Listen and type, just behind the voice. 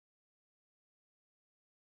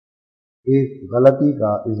ایک غلطی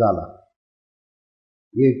کا ازالہ۔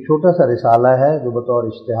 یہ ایک چھوٹا سا رسالہ ہے جو بطور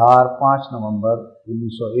اشتہار 5 نومبر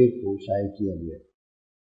 1901 کو شائع کیا گیا۔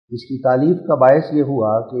 اس کی تالیف کا باعث یہ ہوا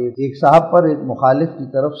کہ ایک صاحب پر ایک مخالف کی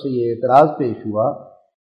طرف سے یہ اعتراض پیش ہوا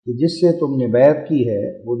کہ جس سے تم نے بیعت کی ہے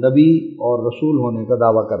وہ نبی اور رسول ہونے کا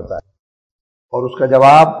دعویٰ کرتا ہے، اور اس کا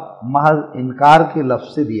جواب محض انکار کے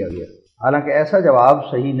لفظ سے دیا گیا، حالانکہ ایسا جواب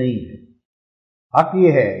صحیح نہیں ہے۔ حق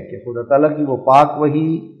یہ ہے کہ خدا تعالیٰ کی وہ پاک وحی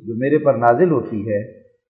جو میرے پر نازل ہوتی ہے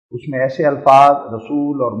اس میں ایسے الفاظ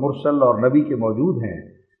رسول اور مرسل اور نبی کے موجود ہیں،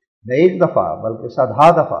 نہ ایک دفعہ بلکہ 100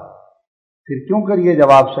 دفعہ۔ پھر کیوں کر یہ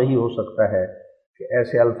جواب صحیح ہو سکتا ہے کہ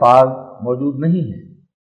ایسے الفاظ موجود نہیں ہیں،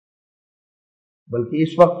 بلکہ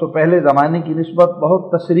اس وقت تو پہلے زمانے کی نسبت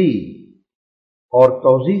بہت تصریح اور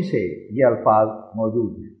توضیح سے یہ الفاظ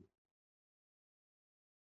موجود ہیں۔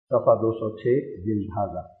 صفحہ 206 جلد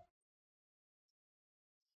ھذا۔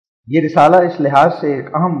 یہ رسالہ اس لحاظ سے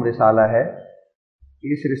ایک اہم رسالہ ہے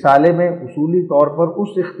کہ اس رسالے میں اصولی طور پر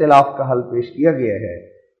اس اختلاف کا حل پیش کیا گیا ہے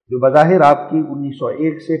جو بظاہر آپ کی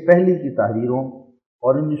 1901 سے پہلی کی تحریروں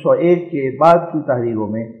اور 1901 کے بعد کی تحریروں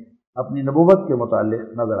میں اپنی نبوت کے متعلق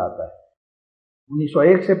نظر آتا ہے۔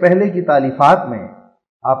 1901 سے پہلے کی تالیفات میں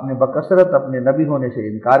آپ نے بکثرت اپنے نبی ہونے سے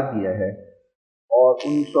انکار کیا ہے، اور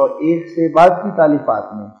 1901 سے بعد کی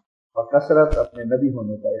تالیفات میں بکثرت اپنے نبی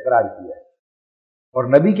ہونے کا اقرار کیا ہے، اور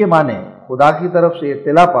نبی کے معنی خدا کی طرف سے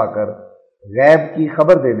اطلاع پا کر غیب کی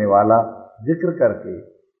خبر دینے والا ذکر کر کے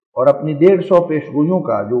اور اپنی 150 پیشگوئیوں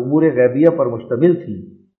کا جو امور غیبیہ پر مشتمل تھی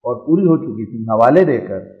اور پوری ہو چکی تھی حوالے دے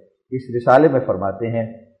کر اس رسالے میں فرماتے ہیں،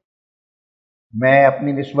 میں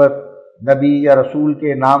اپنی نسبت نبی یا رسول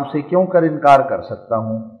کے نام سے کیوں کر انکار کر سکتا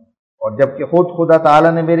ہوں، اور جب کہ خود خدا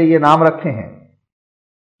تعالیٰ نے میرے یہ نام رکھے ہیں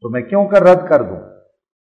تو میں کیوں کر رد کر دوں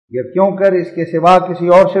یا کیوں کر اس کے سوا کسی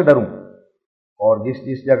اور سے ڈروں، اور جس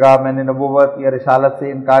جس جگہ میں نے نبوت یا رسالت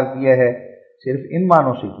سے انکار کیا ہے صرف ان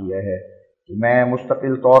معنوں سے کیا ہے کہ میں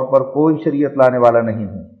مستقل طور پر کوئی شریعت لانے والا نہیں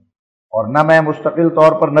ہوں، اور نہ میں مستقل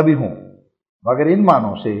طور پر نبی ہوں، مگر ان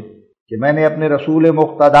معنوں سے کہ میں نے اپنے رسول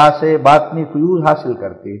مقتدی سے باطنی فیوز حاصل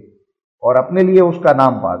کر کے اور اپنے لیے اس کا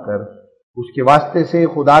نام پا کر اس کے واسطے سے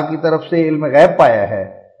خدا کی طرف سے علم غیب پایا ہے،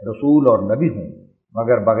 رسول اور نبی ہوں،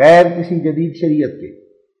 مگر بغیر کسی جدید شریعت کے۔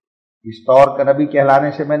 اس طور کا نبی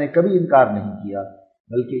کہلانے سے میں نے کبھی انکار نہیں کیا،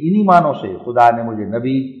 بلکہ انہی معنوں سے خدا نے مجھے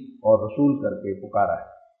نبی اور رسول کر کے پکارا ہے۔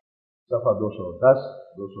 صفحہ 210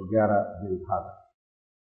 211 جلد ھذا۔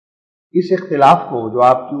 اس اختلاف کو جو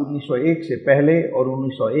آپ کی 1901 سے پہلے اور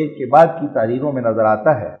 1901 کے بعد کی تحریروں میں نظر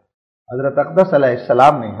آتا ہے، حضرت اقدس علیہ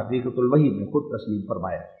السلام نے حقیقت الوحی میں خود تسلیم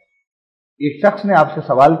فرمایا۔ ایک شخص نے آپ سے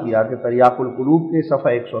سوال کیا کہ تریاق القلوب کے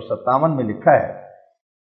صفحہ 157 میں لکھا ہے،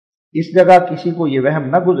 اس جگہ کسی کو یہ وہم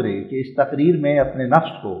نہ گزرے کہ اس تقریر میں اپنے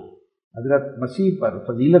نفس کو حضرت مسیح پر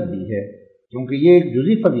فضیلت دی ہے، کیونکہ یہ ایک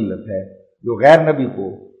جزئی فضیلت ہے جو غیر نبی کو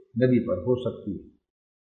نبی پر ہو سکتی ہے۔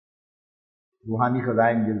 روحانی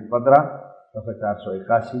خزائن جلد 15 صفحہ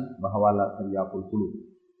 481 بحوالہ تریاق القلوب۔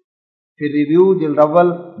 پھر ریویو جلد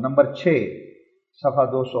اول نمبر 6 صفحہ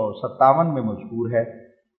 257 میں مذکور ہے،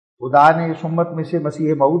 خدا نے اس امت میں سے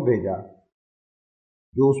مسیح موعود بھیجا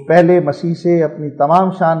جو اس پہلے مسیح سے اپنی تمام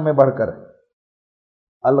شان میں بڑھ کر ہے۔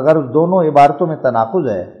 الغرض دونوں عبارتوں میں تناقض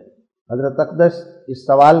ہے۔ حضرت اقدس اس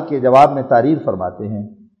سوال کے جواب میں تعریر فرماتے ہیں،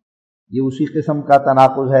 یہ اسی قسم کا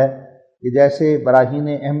تناقض ہے کہ جیسے براہین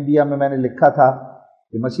احمدیہ میں نے لکھا تھا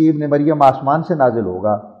کہ مسیح ابن مریم آسمان سے نازل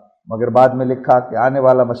ہوگا، مگر بعد میں لکھا کہ آنے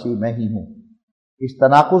والا مسیح میں ہی ہوں۔ اس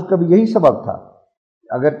تناقض کا بھی یہی سبب تھا،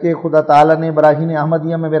 اگرچہ خدا تعالیٰ نے براہین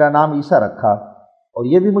احمدیہ میں میرا نام عیسیٰ رکھا اور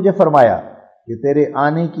یہ بھی مجھے فرمایا کہ تیرے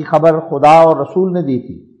آنے کی خبر خدا اور رسول نے دی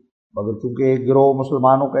تھی، مگر چونکہ ایک گروہ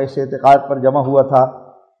مسلمانوں کا اس اعتقاد پر جمع ہوا تھا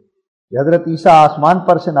کہ حضرت عیسیٰ آسمان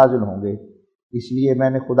پر سے نازل ہوں گے، اس لیے میں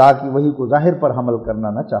نے خدا کی وحی کو ظاہر پر حمل کرنا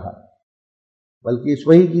نہ چاہا، بلکہ اس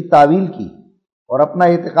وحی کی تعویل کی اور اپنا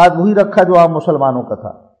اعتقاد وہی رکھا جو عام مسلمانوں کا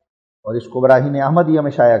تھا، اور اس کو براہین احمدیہ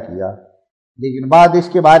میں شائع کیا۔ لیکن بعد اس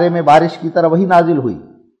کے بارے میں بارش کی طرح وہی نازل ہوئی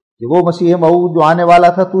کہ وہ مسیح موعود جو آنے والا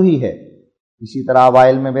تھا تو ہی ہے۔ اسی طرح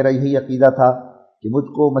اوائل میں میرا یہی عقیدہ تھا کہ مجھ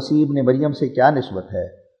کو مسیح ابن مریم سے کیا نسبت ہے،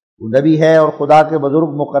 وہ نبی ہے اور خدا کے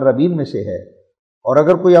بزرگ مقربین میں سے ہے، اور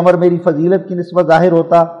اگر کوئی امر میری فضیلت کی نسبت ظاہر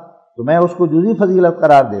ہوتا تو میں اس کو جزئی فضیلت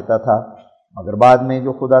قرار دیتا تھا، مگر بعد میں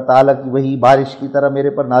جو خدا تعالیٰ کی وحی بارش کی طرح میرے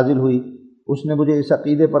پر نازل ہوئی اس نے مجھے اس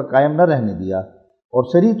عقیدے پر قائم نہ رہنے دیا، اور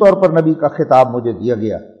صریح طور پر نبی کا خطاب مجھے دیا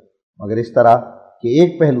گیا، مگر اس طرح کہ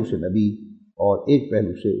ایک پہلو سے نبی اور ایک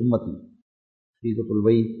پہلو سے امتی۔ حقیقت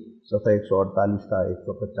الوحی صفحہ 148 تا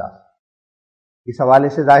 150۔ اس حوالے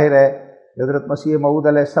سے ظاہر ہے کہ حضرت مسیح موعود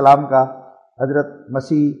علیہ السلام کا حضرت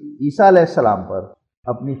مسیح عیسیٰ علیہ السلام پر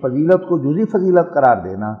اپنی فضیلت کو جزئی فضیلت قرار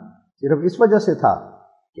دینا صرف اس وجہ سے تھا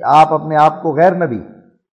کہ آپ اپنے آپ کو غیر نبی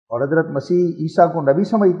اور حضرت مسیح عیسیٰ کو نبی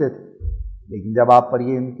سمجھتے تھے، لیکن جب آپ پر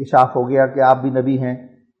یہ انکشاف ہو گیا کہ آپ بھی نبی ہیں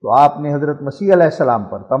تو آپ نے حضرت مسیح علیہ السلام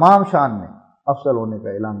پر تمام شان میں افضل ہونے کا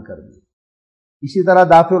اعلان کر دیا۔ اسی طرح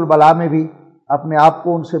دافع البلاء میں بھی اپنے آپ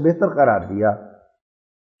کو ان سے بہتر قرار دیا۔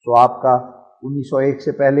 تو آپ کا 1901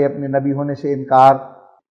 سے پہلے اپنے نبی ہونے سے انکار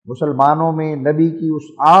مسلمانوں میں نبی کی اس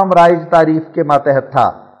عام رائج تعریف کے ماتحت تھا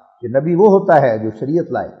کہ نبی وہ ہوتا ہے جو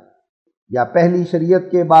شریعت لائے یا پہلی شریعت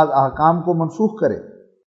کے بعد احکام کو منسوخ کرے،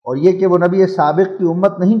 اور یہ کہ وہ نبی سابق کی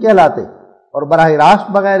امت نہیں کہلاتے اور براہ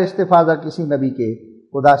راست بغیر استفادہ کسی نبی کے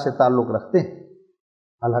خدا سے تعلق رکھتے ہیں۔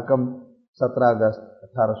 الحکم 17 اگست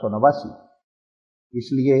 1889۔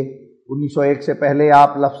 اس لیے 1901 سے پہلے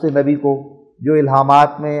آپ لفظ نبی کو جو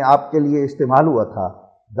الہامات میں آپ کے لیے استعمال ہوا تھا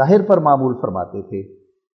ظاہر پر معمول فرماتے تھے،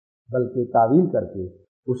 بلکہ تعویل کر کے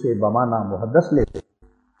اسے بمعنی محدث لیتے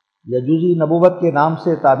یا جزئی نبوت کے نام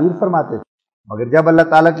سے تعبیر فرماتے تھے۔ مگر جب اللہ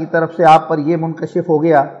تعالیٰ کی طرف سے آپ پر یہ منکشف ہو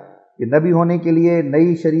گیا کہ نبی ہونے کے لیے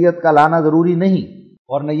نئی شریعت کا لانا ضروری نہیں،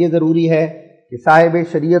 اور نہ یہ ضروری ہے کہ صاحب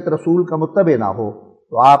شریعت رسول کا متبع نہ ہو،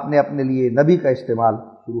 تو آپ نے اپنے لیے نبی کا استعمال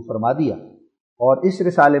شروع فرما دیا اور اس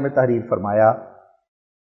رسالے میں تحریر فرمایا،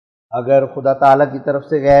 اگر خدا تعالیٰ کی طرف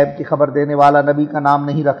سے غیب کی خبر دینے والا نبی کا نام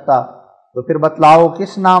نہیں رکھتا تو پھر بتلاؤ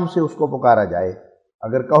کس نام سے اس کو پکارا جائے۔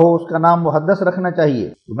 اگر کہو اس کا نام محدث رکھنا چاہیے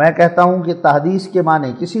تو میں کہتا ہوں کہ تحدیث کے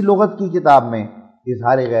معنی کسی لغت کی کتاب میں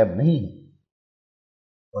اظہار غیب نہیں ہے۔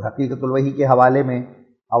 اور حقیقت الوحی کے حوالے میں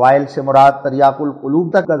اوائل سے مراد تریاق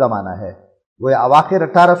القلوب تک کا زمانہ ہے، وہ اواخر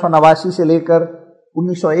 1889 سے لے کر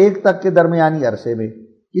 1901 تک کے درمیانی عرصے میں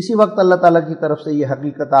کسی وقت اللہ تعالیٰ کی طرف سے یہ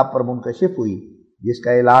حقیقت آپ پر منکشف ہوئی جس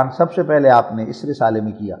کا اعلان سب سے پہلے آپ نے اس رسالے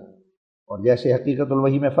میں کیا، اور جیسے حقیقت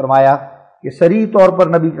الوحی میں فرمایا کہ صریح طور پر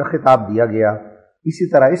نبی کا خطاب دیا گیا، اسی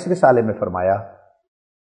طرح اس رسالے میں فرمایا۔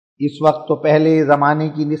 اس وقت تو پہلے زمانے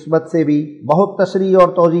کی نسبت سے بھی بہت تصریح اور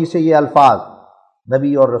توضیح سے یہ الفاظ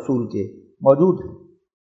نبی اور رسول کے موجود ہیں۔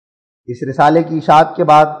 اس رسالے کی اشاعت کے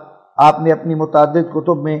بعد آپ نے اپنی متعدد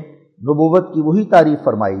کتب میں نبوت کی وہی تعریف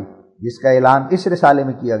فرمائی جس کا اعلان اس رسالے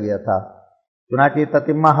میں کیا گیا تھا۔ چنانچہ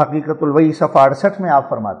تتمہ حقیقت الوحی صفحہ 68 میں آپ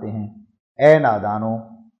فرماتے ہیں، اے نادانو،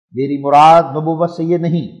 میری مراد نبوت سے یہ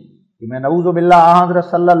نہیں کہ میں نعوذ باللہ حضرت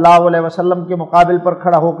صلی اللہ علیہ وسلم کے مقابل پر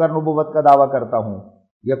کھڑا ہو کر نبوت کا دعویٰ کرتا ہوں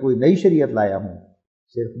یا کوئی نئی شریعت لایا ہوں۔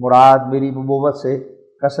 صرف مراد میری نبوت سے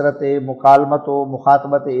کثرت مکالمت و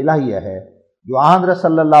مخاطبت الہیہ ہے جو حضرت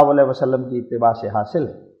صلی اللہ علیہ وسلم کی اتباع سے حاصل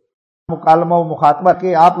ہے۔ مکالمہ و مخاطبہ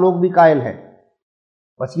کے آپ لوگ بھی قائل ہیں،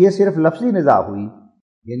 بس یہ صرف لفظی نزاع ہوئی،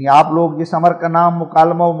 یعنی آپ لوگ جس امر کا نام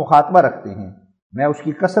مکالمہ و مخاطبہ رکھتے ہیں میں اس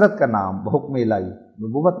کی کثرت کا نام بحکم الہی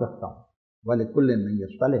نبوت رکھتا ہوں۔ وَلِكُلٍّ مَّن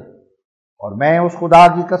يَصْطَلِحُ، اور میں اس خدا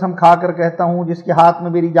کی قسم کھا کر کہتا ہوں جس کے ہاتھ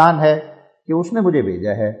میں میری جان ہے کہ اس نے مجھے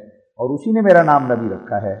بھیجا ہے اور اسی نے میرا نام نبی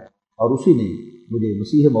رکھا ہے اور اسی نے مجھے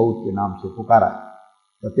مسیح موعود کے نام سے پکارا۔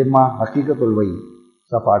 تتمہ حقیقت الوحی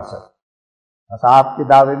صفحہ 68۔ بس آپ کے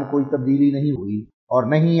دعوے میں کوئی تبدیلی نہیں ہوئی اور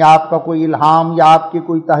نہیں آپ کا کوئی الہام یا آپ کی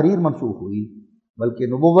کوئی تحریر منسوخ ہوئی، بلکہ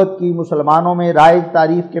نبوت کی مسلمانوں میں رائج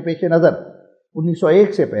تعریف کے پیش نظر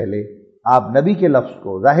 1901 سے پہلے آپ نبی کے لفظ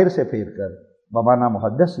کو ظاہر سے پھیر کر بمعنی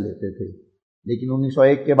محدث لیتے تھے، لیکن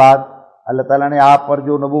 1901 کے بعد اللہ تعالیٰ نے آپ پر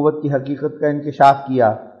جو نبوت کی حقیقت کا انکشاف کیا،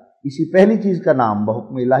 اسی پہلی چیز کا نام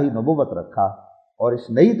بحکم الہی نبوت رکھا اور اس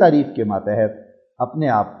نئی تعریف کے ماتحت اپنے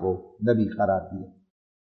آپ کو نبی قرار دیا۔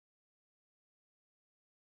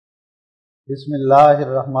 بسم اللہ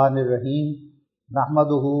الرحمن الرحیم،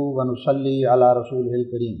 نحمدہ ونصلی علی رسولہ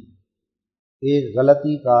الکریم۔ ایک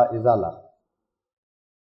غلطی کا ازالہ۔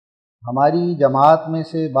 ہماری جماعت میں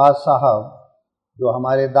سے بعض صاحب جو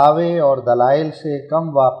ہمارے دعوے اور دلائل سے کم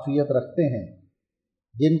واقفیت رکھتے ہیں،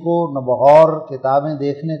 جن کو نہ بغور کتابیں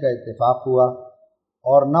دیکھنے کا اتفاق ہوا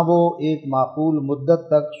اور نہ وہ ایک معقول مدت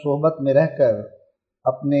تک صحبت میں رہ کر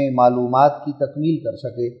اپنے معلومات کی تکمیل کر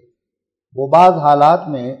سکے، وہ بعض حالات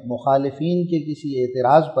میں مخالفین کے کسی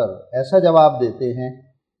اعتراض پر ایسا جواب دیتے ہیں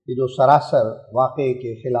کہ جو سراسر واقعے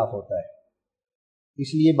کے خلاف ہوتا ہے۔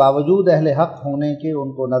 اس لیے باوجود اہل حق ہونے کے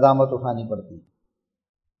ان کو ندامت اٹھانی پڑتی ہے۔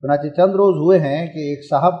 چنانچہ چند روز ہوئے ہیں کہ ایک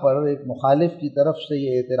صاحب پر ایک مخالف کی طرف سے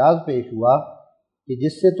یہ اعتراض پیش ہوا کہ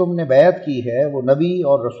جس سے تم نے بیعت کی ہے وہ نبی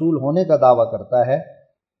اور رسول ہونے کا دعویٰ کرتا ہے،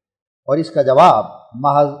 اور اس کا جواب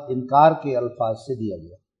محض انکار کے الفاظ سے دیا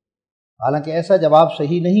گیا، حالانکہ ایسا جواب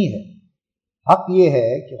صحیح نہیں ہے۔ حق یہ ہے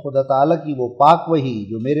کہ خدا تعالیٰ کی وہ پاک وحی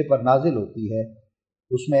جو میرے پر نازل ہوتی ہے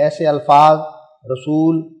اس میں ایسے الفاظ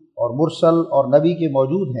رسول اور مرسل اور نبی کے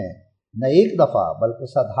موجود ہیں، نہ ایک دفعہ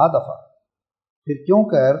بلکہ صدہا دفعہ۔ پھر کیوں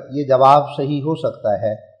کر یہ جواب صحیح ہو سکتا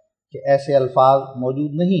ہے کہ ایسے الفاظ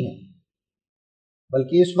موجود نہیں ہیں،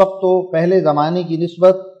 بلکہ اس وقت تو پہلے زمانے کی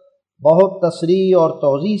نسبت بہت تصریح اور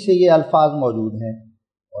توضیح سے یہ الفاظ موجود ہیں،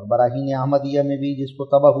 اور براہین احمدیہ میں بھی جس کو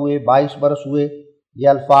تباہ ہوئے 22 برس ہوئے، یہ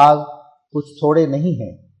الفاظ کچھ تھوڑے نہیں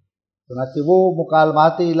ہیں۔ چنانچہ وہ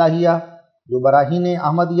مکالمات الہیہ جو براہین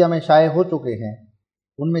احمدیہ میں شائع ہو چکے ہیں،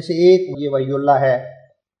 ان میں سے ایک یہ وحی اللہ ہے،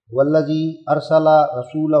 والذی ارسل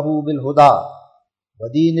رسولہ بالہدی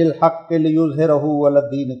ودین الحق لیظہرہ علی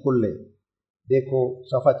الدین کلہ۔ دیکھو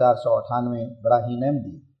صفحہ 498 براہین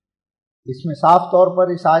احمدی۔ اس میں صاف طور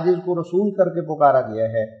پر اس عاجز کو رسول کر کے پکارا گیا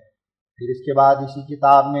ہے۔ پھر اس کے بعد اسی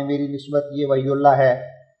کتاب میں میری نسبت یہ وحی اللہ ہے،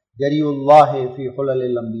 جری اللہ فی حلل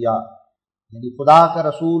الانبیاء، یعنی خدا کا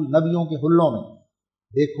رسول نبیوں کے حلوں میں۔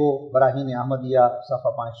 دیکھو براہین احمدیہ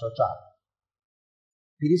صفحہ 504۔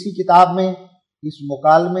 پھر اسی کتاب میں اس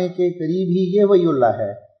مکالمے کے قریب ہی یہ وحی اللہ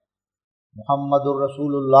ہے، محمد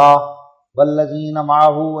الرسول اللہ والذین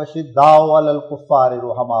معہ اشداء علی الکفار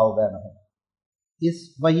رحماء بینہم۔ اس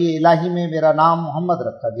وحی الہی میں میرا نام محمد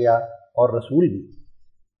رکھا گیا اور رسول بھی۔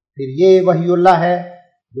 پھر یہ وحی اللہ ہے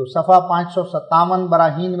جو صفحہ 557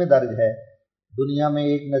 براہین میں درج ہے، دنیا میں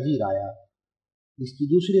ایک نذیر آیا۔ اس کی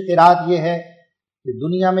دوسری قرات یہ ہے کہ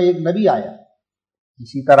دنیا میں ایک نبی آیا۔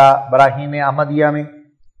 اسی طرح براہین احمدیہ میں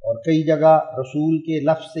اور کئی جگہ رسول کے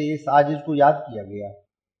لفظ سے اس عاجز کو یاد کیا گیا۔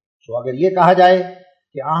 سو اگر یہ کہا جائے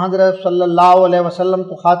کہ حضرت صلی اللہ علیہ وسلم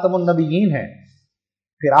تو خاتم النبیین ہیں،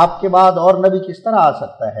 پھر آپ کے بعد اور نبی کس طرح آ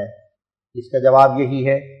سکتا ہے؟ اس کا جواب یہی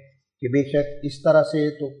ہے کہ بے شک اس طرح سے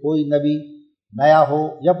تو کوئی نبی نیا ہو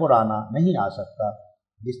یا پرانا نہیں آ سکتا،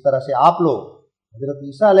 جس طرح سے آپ لوگ حضرت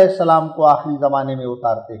عیسیٰ علیہ السلام کو آخری زمانے میں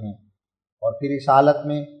اتارتے ہیں اور پھر اس حالت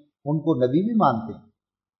میں ان کو نبی بھی مانتے ہیں،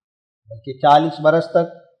 بلکہ 40 برس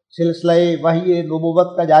تک سلسلہ وحی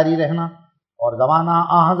نبوت کا جاری رہنا اور زمانہ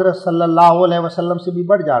حضرت صلی اللہ علیہ وسلم سے بھی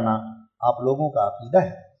بڑھ جانا آپ لوگوں کا عقیدہ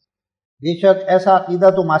ہے۔ بے شک ایسا عقیدہ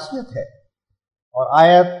تو معصیت ہے۔ اور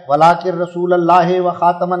آیت وَلَٰكِن رسول اللہ و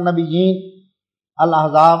خاتم النبیین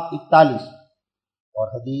الاحزاب 41 اور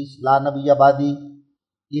حدیث لا نبی بعدی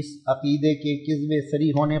اس عقیدے کے کذب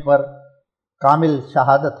صریح ہونے پر کامل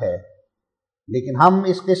شہادت ہے، لیکن ہم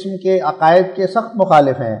اس قسم کے عقائد کے سخت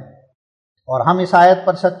مخالف ہیں، اور ہم اس آیت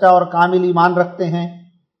پر سچا اور کامل ایمان رکھتے ہیں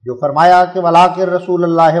جو فرمایا کہ وَلَٰكِن رسول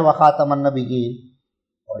اللہ و خاتم النبیین،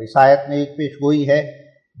 اور اس آیت میں ایک پیش گوئی ہے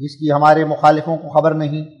جس کی ہمارے مخالفوں کو خبر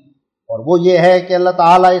نہیں، اور وہ یہ ہے کہ اللہ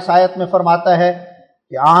تعالیٰ اس آیت میں فرماتا ہے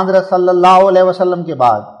کہ حضرت صلی اللہ علیہ وسلم کے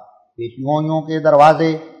بعد پیشگوئیوں کے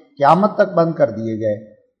دروازے قیامت تک بند کر دیے گئے،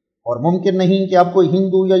 اور ممکن نہیں کہ اب کوئی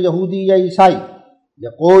ہندو یا یہودی یا عیسائی یا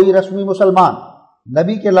کوئی رسمی مسلمان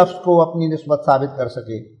نبی کے لفظ کو اپنی نسبت ثابت کر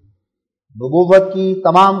سکے۔ نبوت کی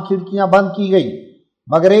تمام کھڑکیاں بند کی گئی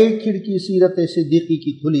مگر ایک کھڑکی سیرت صدیقی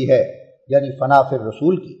کی کھلی ہے، یعنی فنا فی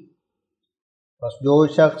الرسول کی۔ بس جو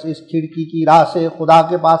شخص اس کھڑکی کی راہ سے خدا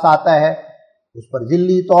کے پاس آتا ہے، اس پر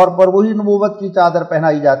ذلی طور پر وہی نبوت کی چادر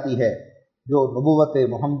پہنائی جاتی ہے جو نبوت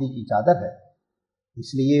محمدی کی چادر ہے۔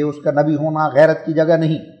 اس لیے اس کا نبی ہونا غیرت کی جگہ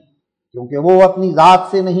نہیں، کیونکہ وہ اپنی ذات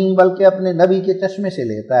سے نہیں بلکہ اپنے نبی کے چشمے سے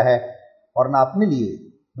لیتا ہے، اور نہ اپنے لیے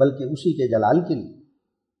بلکہ اسی کے جلال کے لیے۔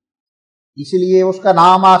 اس لیے اس کا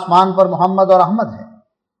نام آسمان پر محمد اور احمد ہے۔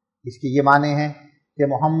 اس کے یہ معنی ہیں کہ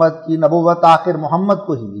محمد کی نبوت آخر محمد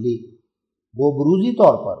کو ہی ملی، وہ بروزی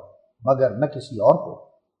طور پر مگر نہ کسی اور کو۔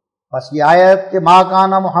 بس یہ آیت کہ ما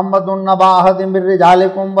کان محمد نبا احد من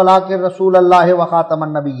رجالکم ولکن رسول اللہ و خاتم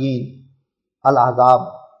النبیین الاحزاب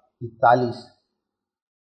 41،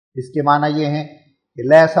 اس کے معنی یہ ہیں کہ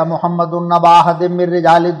لیسا محمد نبا احد من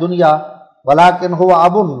رجال الدنیا ولکن هو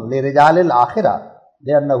اب لرجال الاخرہ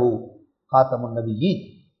لأنہ خاتم النبیین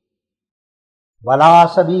ولا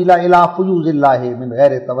سبیل الی فیوض اللہ من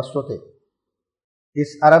غیر توسط۔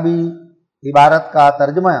 اس عربی عبارت کا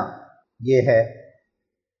ترجمہ یہ ہے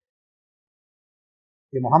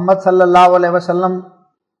کہ محمد صلی اللہ علیہ وسلم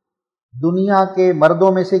دنیا کے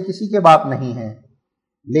مردوں میں سے کسی کے باپ نہیں ہیں،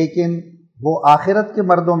 لیکن وہ آخرت کے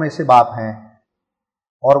مردوں میں سے باپ ہیں،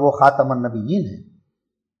 اور وہ خاتم النبیین ہیں،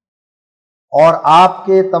 اور آپ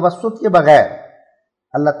کے توسط کے بغیر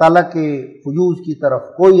اللہ تعالیٰ کے فیوض کی طرف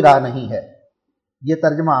کوئی راہ نہیں ہے۔ یہ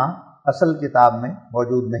ترجمہ اصل کتاب میں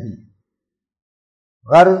موجود نہیں۔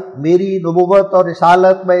 غرض میری نبوت اور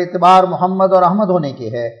رسالت بے اعتبار محمد اور احمد ہونے کے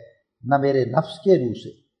ہے، نہ میرے نفس کے روح سے،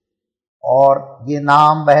 اور یہ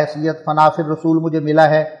نام بحیثیت فنا فی الرسول مجھے ملا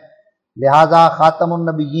ہے، لہٰذا خاتم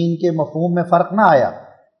النبیین کے مفہوم میں فرق نہ آیا،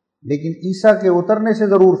 لیکن عیسیٰ کے اترنے سے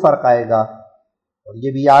ضرور فرق آئے گا۔ اور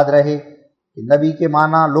یہ بھی یاد رہے کہ نبی کے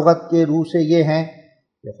معنی لغت کے روح سے یہ ہیں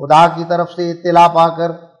کہ خدا کی طرف سے اطلاع پا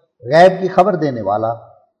کر غیب کی خبر دینے والا۔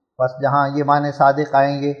 بس جہاں یہ معنی صادق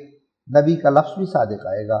آئیں گے، نبی کا لفظ بھی صادق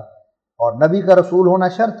آئے گا، اور نبی کا رسول ہونا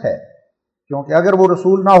شرط ہے، کیونکہ اگر وہ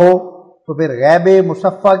رسول نہ ہو تو پھر غیب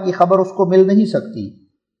مصفہ کی خبر اس کو مل نہیں سکتی۔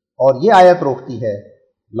 اور یہ آیت روکتی ہے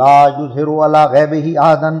لا یظہر علی غیبہ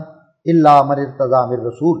احدا الا من ارتضی من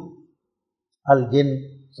رسول، الجن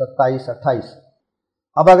 27-28۔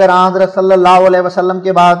 اب اگر حضرت صلی اللہ علیہ وسلم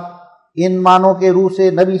کے بعد ان معنوں کے روح سے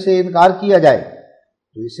نبی سے انکار کیا جائے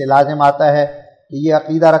تو اس سے لازم آتا ہے کہ یہ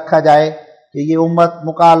عقیدہ رکھا جائے کہ یہ امت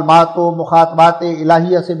مکالمات و مخاطبات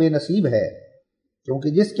الہیہ سے بے نصیب ہے، کیونکہ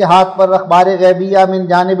جس کے ہاتھ پر اخبار غیبیہ من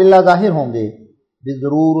جانب اللہ ظاہر ہوں گے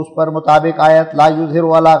بالضرور اس پر مطابق آیت لا یظہر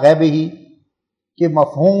علی غیبہ کہ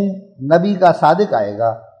مفہوم نبی کا صادق آئے گا۔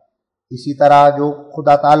 اسی طرح جو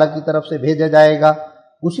خدا تعالیٰ کی طرف سے بھیجا جائے گا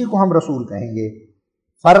اسی کو ہم رسول کہیں گے۔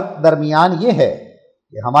 فرق درمیان یہ ہے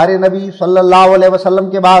کہ ہمارے نبی صلی اللہ علیہ وسلم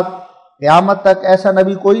کے بعد قیامت تک ایسا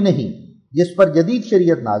نبی کوئی نہیں جس پر جدید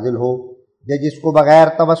شریعت نازل ہو یا جس کو بغیر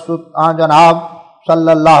توسط جناب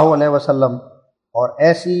صلی اللہ علیہ وسلم اور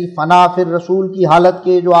ایسی فنا فی الرسول کی حالت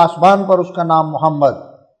کے جو آسمان پر اس کا نام محمد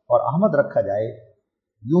اور احمد رکھا جائے،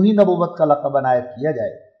 یوں ہی نبوت کا لقب عنایت کیا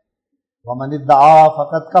جائے۔ ومن ادعا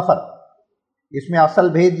فقد کفر، اس میں اصل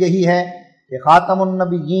بھید یہی ہے کہ خاتم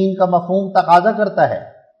النبیین کا مفہوم تقاضا کرتا ہے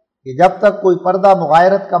کہ جب تک کوئی پردہ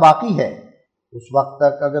مغایرت کا باقی ہے اس وقت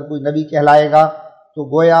تک اگر کوئی نبی کہلائے گا تو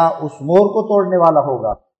گویا اس مور کو توڑنے والا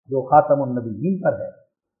ہوگا جو خاتم النبیین پر ہے۔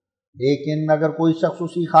 لیکن اگر کوئی شخص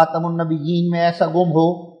اسی خاتم النبیین میں ایسا گم ہو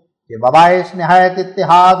کہ بباعث نہایت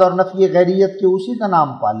اتحاد اور نفی غیریت کے اسی کا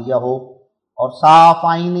نام پا لیا ہو اور صاف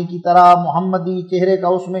آئینے کی طرح محمدی چہرے کا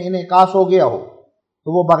اس میں انعکاس ہو گیا ہو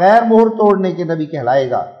تو وہ بغیر مہر توڑنے کے نبی کہلائے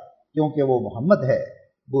گا، کیونکہ وہ محمد ہے،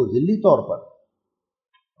 وہ ذلی طور پر۔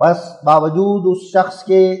 بس باوجود اس شخص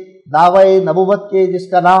کے دعوی نبوت کے جس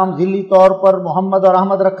کا نام ذلی طور پر محمد اور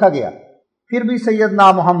احمد رکھا گیا، پھر بھی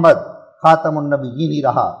سیدنا محمد خاتم النبیین ہی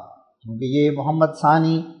رہا، کیونکہ یہ محمد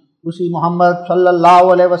ثانی اسی محمد صلی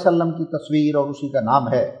اللہ علیہ وسلم کی تصویر اور اسی کا نام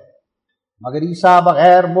ہے۔ مگر عیسیٰ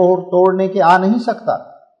بغیر مہر توڑنے کے آ نہیں سکتا،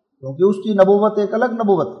 کیونکہ اس کی نبوت ایک الگ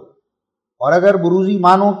نبوت ہے، اور اگر بروزی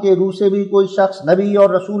معنوں کے روح سے بھی کوئی شخص نبی اور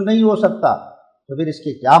رسول نہیں ہو سکتا تو پھر اس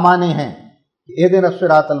کے کیا معنی ہیں کہ اہدنا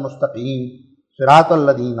الصراط المستقیم صراط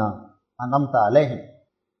الذین انعمت علیہم۔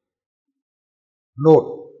 نوٹ،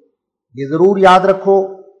 یہ ضرور یاد رکھو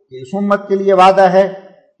کہ اس امت کے لیے وعدہ ہے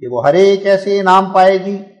کہ وہ ہر ایک ایسے انعام پائے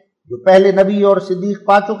گی جو پہلے نبی اور صدیق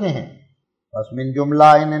پا چکے ہیں۔ بس من جملہ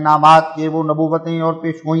ان انعامات کے وہ نبوتیں اور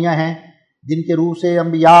پیشگوئیاں ہیں جن کے روح سے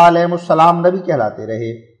انبیاء علیہ السلام نبی کہلاتے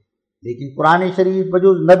رہے، لیکن قرآن شریف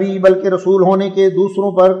بجز نبی بلکہ رسول ہونے کے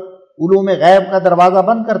دوسروں پر علوم غیب کا دروازہ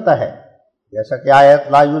بند کرتا ہے، جیسا کہ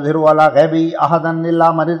آیت لا یظہر علی غیبہ احدا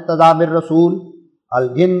الا من ارتضی من رسول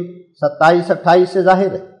الجن 27-28 سے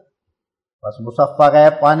ظاہر ہے۔ بس مصفہ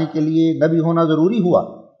غیب پانے کے لیے نبی ہونا ضروری ہوا،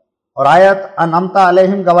 اور آیت انعمت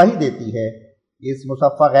علیہم گواہی دیتی ہے کہ اس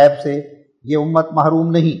مصفہ غیب سے یہ امت محروم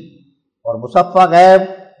نہیں، اور مصفہ غیب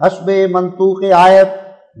حسب منطوق آیت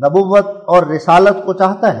نبوت اور رسالت کو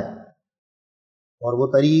چاہتا ہے، اور وہ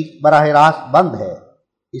طریق براہ راست بند ہے،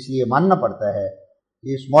 اس لیے ماننا پڑتا ہے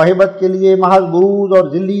کہ اس محبت کے لیے محض بروز اور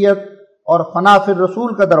ذلیت اور فنا فی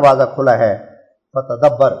الرسول کا دروازہ کھلا ہے۔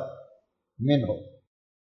 فتدبر منہ،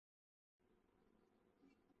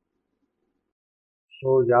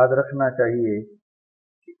 یاد رکھنا چاہیے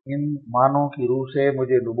کہ ان معنوں کی روح سے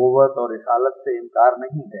مجھے نبوت اور رسالت سے انکار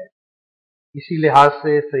نہیں ہے۔ اسی لحاظ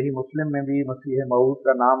سے صحیح مسلم میں بھی مسیح موعود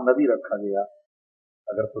کا نام نبی رکھا گیا۔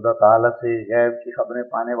 اگر خدا تعالیٰ سے غیب کی خبریں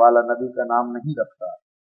پانے والا نبی کا نام نہیں رکھتا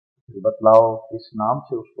تو بتلاؤ اس نام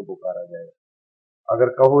سے اس کو پکارا جائے۔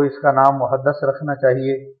 اگر کہو اس کا نام محدث رکھنا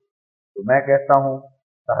چاہیے تو میں کہتا ہوں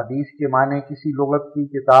تحدیث کے معنی کسی لغت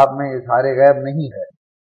کی کتاب میں اظہار غیب نہیں ہے،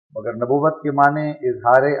 مگر نبوت کے معنی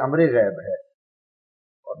اظہار امر غیب ہے،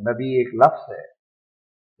 اور نبی ایک لفظ ہے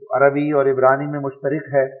جو عربی اور عبرانی میں مشترک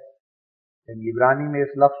ہے۔ یعنی عبرانی میں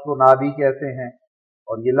اس لفظ کو نابی کہتے ہیں،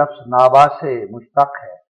 اور یہ لفظ نابا سے مشتق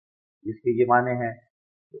ہے، جس کے یہ معنی ہیں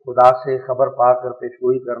کہ خدا سے خبر پا کر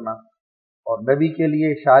پیشگوئی کرنا، اور نبی کے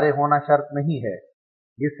لیے اشارے ہونا شرط نہیں ہے،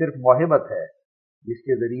 یہ صرف موہبت ہے جس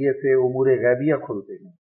کے ذریعے سے امور غیبیہ کھلتے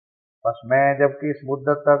ہیں۔ بس میں جبکہ اس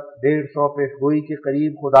مدت تک 150 پیشگوئی کے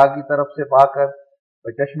قریب خدا کی طرف سے پا کر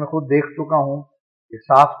بچشم خود دیکھ چکا ہوں کہ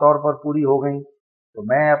صاف طور پر پوری ہو گئیں، تو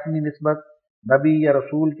میں اپنی نسبت نبی یا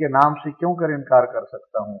رسول کے نام سے کیوں کر انکار کر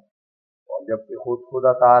سکتا ہوں؟ اور جبکہ خود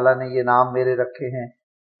خدا تعالیٰ نے یہ نام میرے رکھے ہیں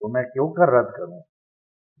تو میں کیوں کر رد کروں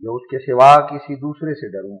یا اس کے سوا کسی دوسرے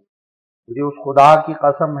سے ڈروں؟ مجھے اس خدا کی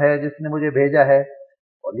قسم ہے جس نے مجھے بھیجا ہے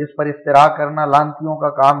اور جس پر افتراء کرنا لعنتیوں کا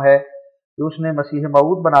کام ہے، کہ اس نے مسیح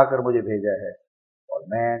موعود بنا کر مجھے بھیجا ہے، اور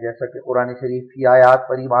میں جیسا کہ قرآن شریف کی آیات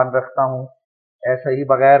پر ایمان رکھتا ہوں ایسا ہی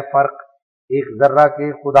بغیر فرق ایک ذرہ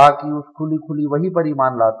کے خدا کی اس کھلی کھلی وحی پر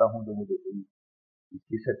ایمان لاتا ہوں جو مجھے ملی۔ اس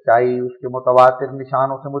کی سچائی اس کے متواتر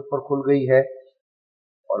نشانوں سے مجھ پر کھل گئی ہے،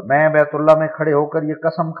 اور میں بیتullah میں کھڑے ہو کر یہ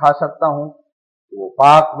قسم کھا سکتا ہوں کہ وہ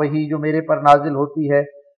پاک وحی جو میرے پر نازل ہوتی ہے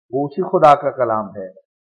وہ اسی خدا کا کلام ہے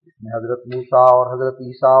جس نے حضرت موسیٰ اور حضرت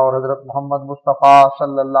عیسیٰ اور حضرت محمد مصطفیٰ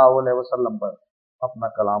صلی اللہ علیہ وسلم پر اپنا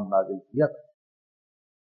کلام نازل کیا تھا۔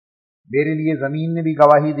 میرے لیے زمین نے بھی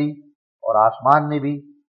گواہی دی اور آسمان نے بھی،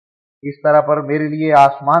 اس طرح پر میرے لیے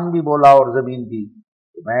آسمان بھی بولا اور زمین بھی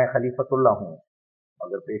کہ میں خلیفۃ اللہ ہوں،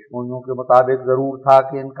 مگر پیشگوئیوں کے مطابق ضرور تھا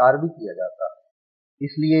کہ انکار بھی کیا جاتا،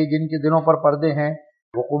 اس لیے جن کے دلوں پر پردے ہیں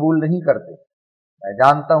وہ قبول نہیں کرتے۔ میں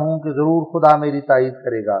جانتا ہوں کہ ضرور خدا میری تائید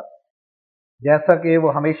کرے گا، جیسا کہ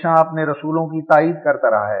وہ ہمیشہ اپنے رسولوں کی تائید کرتا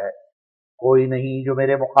رہا ہے۔ کوئی نہیں جو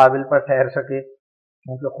میرے مقابل پر ٹھہر سکے،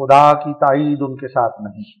 کیونکہ خدا کی تائید ان کے ساتھ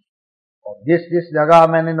نہیں۔ اور جس جس جگہ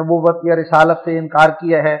میں نے نبوت یا رسالت سے انکار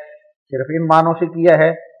کیا ہے، صرف ان معنوں سے کیا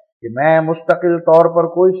ہے کہ میں مستقل طور پر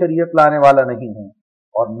کوئی شریعت لانے والا نہیں ہوں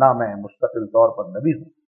اور نہ میں مستقل طور پر نبی ہوں،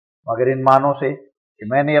 مگر ان معنوں سے کہ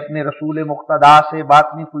میں نے اپنے رسول مقتدا سے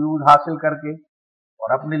باطنی فیوض حاصل کر کے اور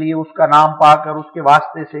اپنے لیے اس کا نام پا کر اس کے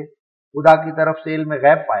واسطے سے خدا کی طرف سے علم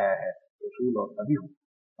غیب پایا ہے، رسول اور نبی ہوں،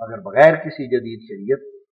 مگر بغیر کسی جدید شریعت۔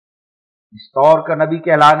 اس طور کا نبی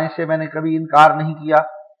کہلانے سے میں نے کبھی انکار نہیں کیا،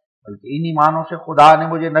 بلکہ انہی معنوں سے خدا نے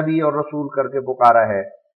مجھے نبی اور رسول کر کے پکارا ہے،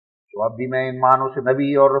 تو اب بھی میں ان معنوں سے نبی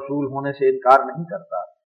اور رسول ہونے سے انکار نہیں کرتا۔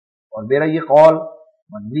 اور میرا یہ قول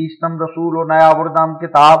من لیستم رسول و نیا بردام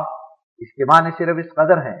کتاب، اس کے معنی صرف اس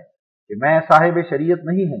قدر ہیں کہ میں صاحب شریعت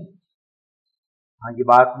نہیں ہوں۔ ہاں یہ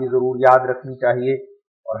بات بھی ضرور یاد رکھنی چاہیے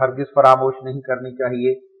اور ہرگز فراموش نہیں کرنی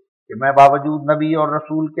چاہیے کہ میں باوجود نبی اور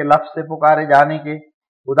رسول کے لفظ سے پکارے جانے کے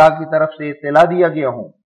خدا کی طرف سے اطلاع دیا گیا ہوں،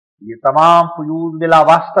 یہ تمام فیوض بلا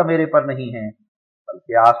واسطہ میرے پر نہیں ہیں،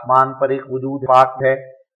 بلکہ آسمان پر ایک وجود پاک ہے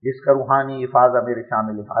جس کا روحانی افاضہ میرے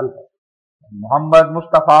شامل حال ہے۔ محمد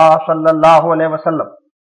مصطفیٰ صلی اللہ علیہ وسلم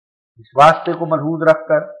اس واسطے کو ملحوظ رکھ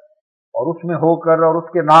کر اور اس میں ہو کر اور اس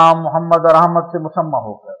کے نام محمد اور احمد سے مسمى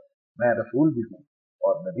ہو کر میں رسول بھی ہوں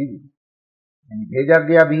اور نبی بھی ہوں، یعنی بھیجا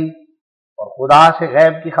گیا بھی اور خدا سے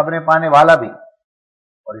غیب کی خبریں پانے والا بھی،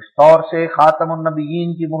 اور اس طور سے خاتم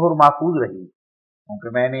النبیین کی مہر محفوظ رہی،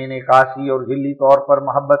 کیونکہ میں نے انہیں قاسی اور ذلی طور پر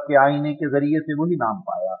محبت کے آئینے کے ذریعے سے وہی نام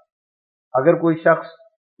پایا۔ اگر کوئی شخص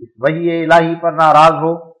اس وحی الہی پر ناراض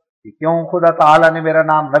ہو کہ کیوں خدا تعالیٰ نے میرا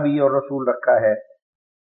نام نبی اور رسول رکھا ہے،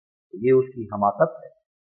 تو یہ اس کی حماقت ہے،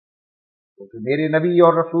 کیونکہ میرے نبی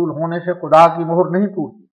اور رسول ہونے سے خدا کی مہر نہیں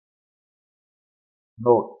ٹوٹتی۔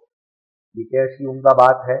 نوٹ: یہ کیسی عمدہ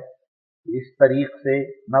بات ہے کہ اس طریق سے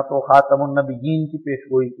نہ تو خاتم النبیین کی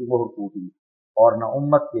پیشگوئی کی مہر ٹوٹی اور نہ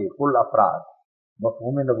امت کے کل افراد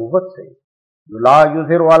مفہوم نبوت سے جو لا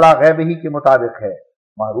یظہر والا غیب ہی کے مطابق ہے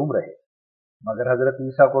محروم رہے، مگر حضرت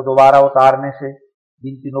عیسیٰ کو دوبارہ اتارنے سے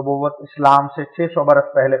جن کی نبوت اسلام سے 600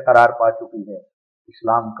 برس پہلے قرار پا چکی ہے،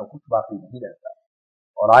 اسلام کا کچھ باقی نہیں رہتا،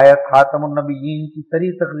 اور آیت خاتم النبیین کی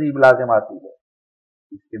صریح تکذیب لازم آتی ہے۔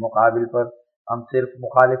 اس کے مقابل پر ہم صرف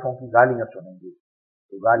مخالفوں کی گالیاں سنیں گے،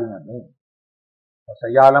 تو گالیاں نہیں۔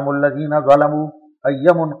 وَسَيَعْلَمُ الَّذِينَ ظَلَمُوا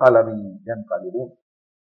أَيَّ مُنقَلَبٍ يَنقَلِبُونَ،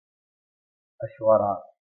 الشعراء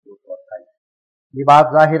 228۔ یہ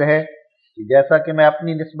بات ظاہر ہے کہ جیسا کہ میں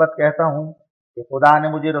اپنی نسبت کہتا ہوں کہ خدا نے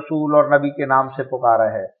مجھے رسول اور نبی کے نام سے پکارا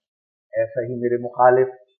ہے، ایسا ہی میرے مخالف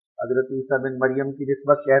حضرت عیسیٰ بن مریم کی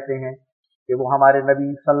نسبت کہتے ہیں کہ وہ ہمارے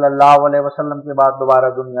نبی صلی اللہ علیہ وسلم کے بعد دوبارہ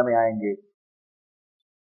دنیا میں آئیں گے،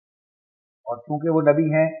 اور چونکہ وہ نبی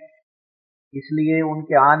ہیں اس لیے ان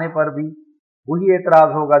کے آنے پر بھی وہی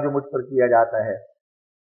اعتراض ہوگا جو مجھ پر کیا جاتا ہے،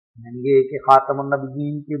 یعنی یہ کہ خاتم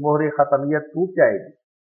النبیین کی مہر ختمیت ٹوٹ جائے گی۔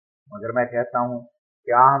 مگر میں کہتا ہوں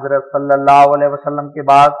کہ حضرت صلی اللہ علیہ وسلم کے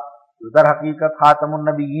بعد جو در حقیقت خاتم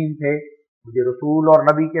النبیین تھے، مجھے رسول اور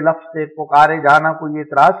نبی کے لفظ سے پکارے جانا کوئی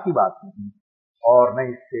اعتراض کی بات نہیں، اور نہ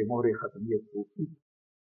اس سے مہر ختمیت ٹوٹتی،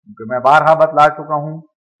 کیونکہ میں بارہا بتلا چکا ہوں،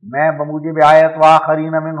 میں بموجب آیت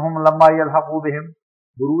وآخرین منہم لما یلحقوا بہم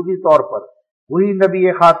بروزی طور پر وہی نبی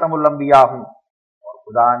خاتم الانبیاء ہوں، اور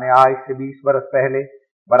خدا نے آج سے 20 برس پہلے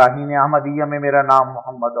براہین احمدیہ میں میرا نام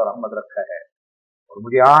محمد اور احمد رکھا ہے، اور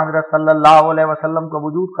مجھے حضرت صلی اللہ علیہ وسلم کا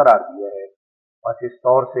وجود قرار دیا ہے۔ بس اس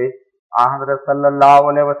طور سے حضرت صلی اللہ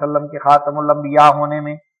علیہ وسلم کے خاتم الانبیاء ہونے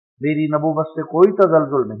میں میری نبوت سے کوئی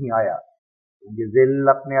تزلزل نہیں آیا، کیونکہ ذل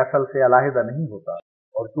اپنے اصل سے علیحدہ نہیں ہوتا،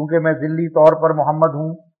 اور چونکہ میں ذلی طور پر محمد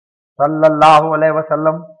ہوں صلی اللہ علیہ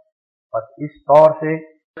وسلم، بس اس طور سے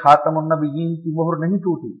خاتم النبیین کی مہر نہیں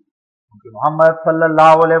ٹوٹی، کیونکہ محمد صلی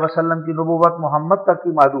اللہ علیہ وسلم کی نبوت محمد تک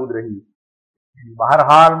ہی محدود رہی،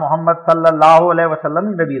 بہرحال محمد صلی اللہ علیہ وسلم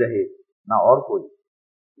ہی نبی رہے، نہ اور کوئی۔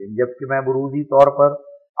 لیکن جبکہ میں بروزی طور پر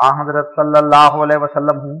حضرت صلی اللہ علیہ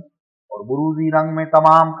وسلم ہوں اور بروزی رنگ میں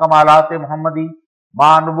تمام کمالات محمدی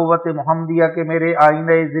ماں نبوت محمدیہ کے میرے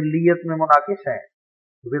آئینہ ذلیت میں منعکس ہیں،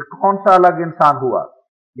 تو پھر کون سا الگ انسان ہوا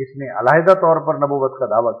جس نے علیحدہ طور پر نبوت کا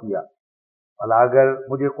دعویٰ کیا، بھلا اگر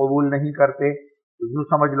مجھے قبول نہیں کرتے تو یوں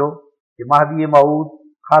سمجھ لو کہ مہدی موعود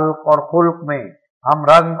خلق اور خلق میں ہم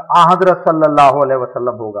رنگ حضرت صلی اللہ علیہ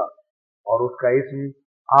وسلم ہوگا، اور اس کا اسم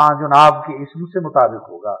جناب کے اسم سے مطابق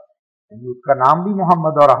ہوگا، یعنی اس کا نام بھی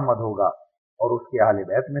محمد اور احمد ہوگا اور اس کے اہل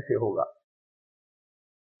بیت میں سے ہوگا۔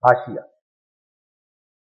 حاشیہ: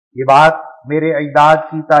 یہ بات میرے اجداد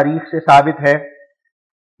کی تاریخ سے ثابت ہے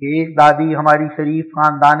کہ ایک دادی ہماری شریف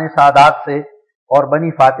خاندان سادات سے اور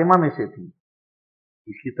بنی فاطمہ میں سے تھی۔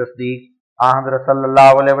 اس کی تصدیق حضرت صلی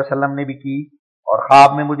اللہ علیہ وسلم نے بھی کی اور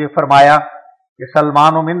خواب میں مجھے فرمایا کہ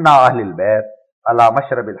سلمان منا اہل البیت علی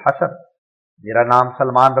مشرب الحسن، میرا نام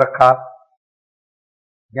سلمان رکھا،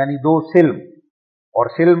 یعنی دو سلم، اور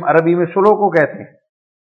سلم عربی میں سلو کو کہتے ہیں،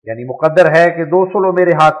 یعنی مقدر ہے کہ دو سلو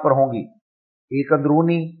میرے ہاتھ پر ہوں گی، ایک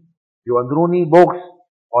اندرونی جو اندرونی بغض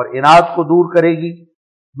اور عناد کو دور کرے گی،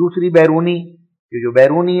 دوسری بیرونی کہ جو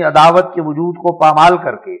بیرونی عداوت کے وجود کو پامال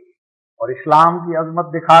کر کے اور اسلام کی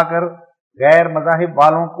عظمت دکھا کر غیر مذاہب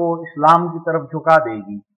والوں کو اسلام کی طرف جھکا دے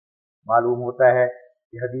گی۔ معلوم ہوتا ہے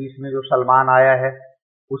کہ حدیث میں جو سلمان آیا ہے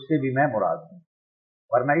اس سے بھی میں مراد ہوں،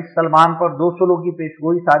 ورنہ اس سلمان پر دو سلو کی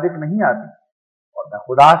پیشگوئی صادق نہیں آتی، اور میں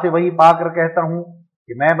خدا سے وہی پا کر کہتا ہوں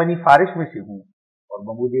کہ میں بنی فارس میں سے ہوں، اور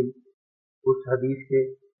بموجب اس حدیث کے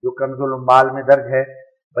جو کنز الاموال میں درج ہے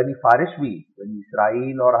بنی فارس بھی بنی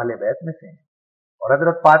اسرائیل اور اہل بیت میں سے ہیں۔ اور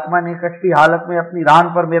حضرت فاطمہ نے کشفی حالت میں اپنی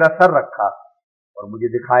ران پر میرا سر رکھا اور مجھے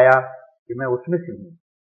دکھایا کہ میں اس میں سے ہوں،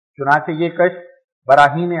 چنانچہ یہ کشف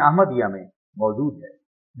براہین احمدیہ میں موجود ہے۔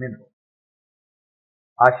 منہ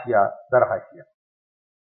حاشیہ در حاشیہ: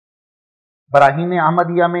 براہین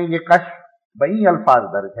احمدیہ میں یہ کشف بئی الفاظ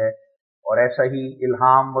درج ہے، اور ایسا ہی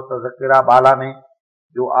الہام و تذکرہ بالا میں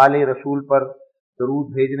جو آل رسول پر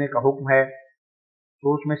درود بھیجنے کا حکم ہے،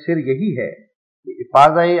 تو اس میں سر یہی ہے کہ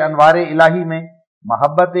افاضہ انوار الہی میں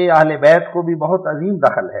محبت اہل بیت کو بھی بہت عظیم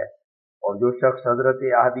دخل ہے، اور جو شخص حضرت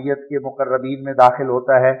احدیت کے مقربین میں داخل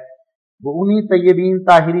ہوتا ہے وہ انہی طیبین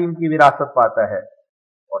طاہرین کی وراثت پاتا ہے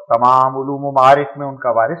اور تمام علوم و معارف میں ان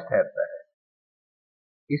کا وارث ٹھہرتا ہے۔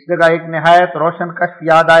 اس جگہ ایک نہایت روشن کشف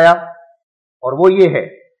یاد آیا، اور وہ یہ ہے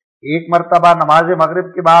کہ ایک مرتبہ نماز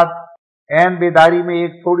مغرب کے بعد عین بیداری میں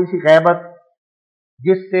ایک تھوڑی سی غیبت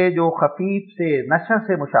جس سے جو خفیف سے نشہ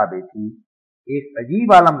سے مشابہ تھی، ایک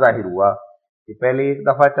عجیب عالم ظاہر ہوا کہ پہلے ایک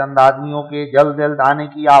دفعہ چند آدمیوں کے جلد جلد آنے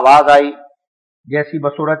کی آواز آئی، جیسی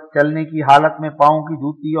بصورت چلنے کی حالت میں پاؤں کی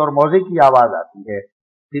جوتی اور موزے کی آواز آتی ہے۔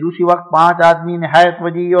 پھر اسی وقت 5 آدمی نہایت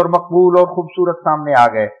وجیح اور مقبول اور خوبصورت سامنے آ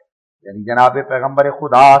گئے، یعنی جناب پیغمبر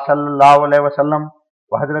خدا صلی اللہ علیہ وسلم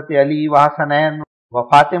و حضرت علی و حسنین و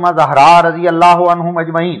فاطمہ زہرا رضی اللہ عنہم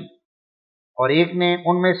اجمعین۔ اور ایک نے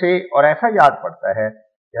ان میں سے، اور ایسا یاد پڑتا ہے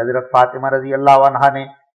کہ حضرت فاطمہ رضی اللہ عنہا نے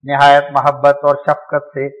نہایت محبت اور شفقت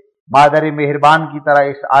سے مادر مہربان کی طرح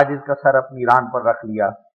اس عاجز کا سر اپنی ران پر رکھ لیا۔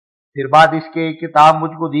 پھر بعد اس کے ایک کتاب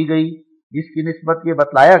مجھ کو دی گئی جس کی نسبت یہ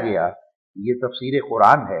بتلایا گیا کہ یہ تفسیر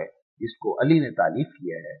قرآن ہے جس کو علی نے تالیف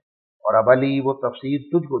کیا ہے، اور اب علی وہ تفسیر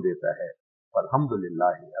تجھ کو دیتا ہے۔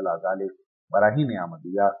 الحمدللہ علی ذالک۔ براہین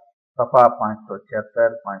احمدیہ، صفحہ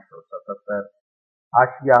 576 577۔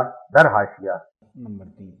 حاشیہ در حاشیہ نمبر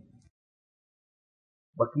 3،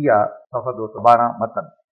 بقیہ صفحہ 212 متن۔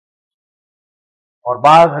 اور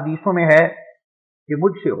بعض حدیثوں میں ہے کہ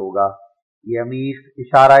مجھ سے ہوگا، یہ امیر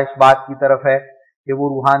اشارہ اس بات کی طرف ہے کہ وہ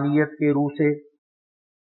روحانیت کے روح سے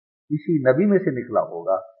کسی نبی میں سے نکلا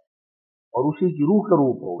ہوگا اور اسی کی روح کا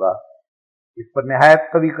روپ ہوگا۔ اس پر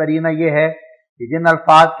نہایت قوی قرینہ یہ ہے کہ جن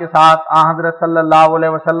الفاظ کے ساتھ حضرت صلی اللہ علیہ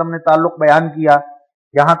وسلم نے تعلق بیان کیا،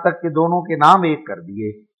 یہاں تک کہ دونوں کے نام ایک کر دیے،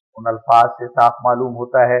 ان الفاظ سے صاف معلوم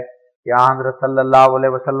ہوتا ہے کہ حضرت صلی اللہ علیہ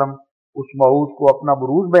وسلم اس موعود کو اپنا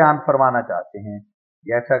بروز بیان فرمانا چاہتے ہیں،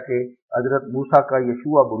 جیسا کہ حضرت موسیٰ کا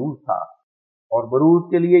یشوع بروز تھا۔ اور بروز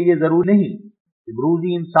کے لیے یہ ضرور نہیں کہ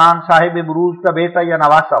بروزی انسان صاحب بروز کا بیٹا یا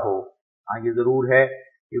نواسا ہو، ہاں یہ ضرور ہے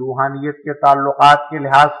کہ روحانیت کے تعلقات کے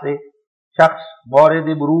لحاظ سے شخص مورد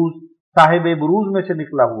بروز صاحب بروز میں سے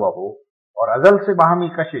نکلا ہوا ہو اور ازل سے باہمی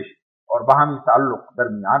کشش اور باہمی تعلق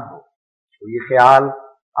درمیان ہو۔ تو یہ خیال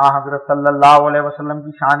حضرت صلی اللہ علیہ وسلم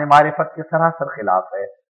کی شان معرفت کے سراسر خلاف ہے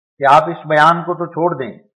کہ آپ اس بیان کو تو چھوڑ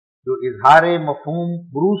دیں جو اظہار مفہوم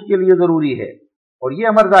بروز کے لیے ضروری ہے، اور یہ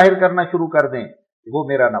امر ظاہر کرنا شروع کر دیں کہ وہ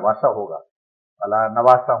میرا نواسا ہوگا۔ بھلا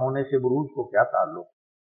نواسا ہونے سے بروز کو کیا تعلق؟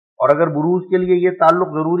 اور اگر بروز کے لیے یہ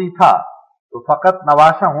تعلق ضروری تھا تو فقط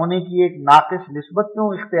نواسا ہونے کی ایک ناقص نسبت کیوں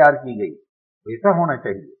اختیار کی گئی؟ ایسا ہونا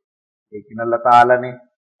چاہیے۔ لیکن اللہ تعالی نے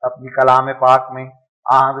اپنی کلام پاک میں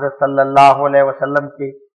حضرت صلی اللہ علیہ وسلم کے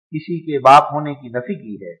کسی کے باپ ہونے کی نفی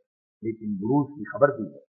کی ہے، لیکن بروز کی خبر دی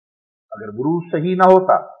ہے۔ اگر بروز صحیح نہ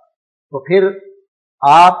ہوتا تو پھر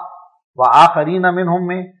آپ व आखरीन मिनहुम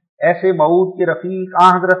में ऐसे मऊद के रफीक आ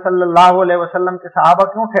हज़रत सल्लल्लाहु अलैहि वसल्लम के सहाबा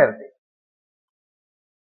क्यों ठहरते।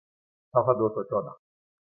 सफ़ा 214।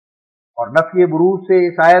 और नफ़ी बुरूज से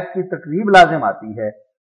इस आयत की तकरीब लाजिम आती है।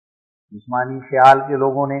 जिस्मानी ख्याल के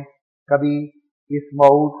लोगों ने कभी इस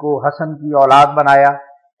मऊद को हसन की औलाद बनाया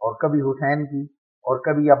और कभी हुसैन की और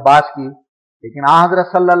कभी अब्बास की, लेकिन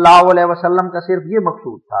हज़रत सल्लल्लाहु अलैहि वसल्लम का सिर्फ ये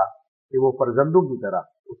मकसूद था कि वो फर्जंदों की तरह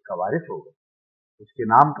उसका वारिस हो गए, उसके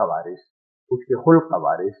नाम का वारिस, उसके खुल्क का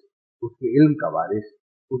वारिस, उसके इल्म का वारिस,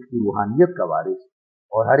 उसकी रूहानियत का वारिस,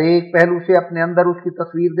 और हर एक पहलू से अपने अंदर उसकी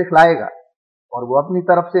तस्वीर दिखलाएगा, और वो अपनी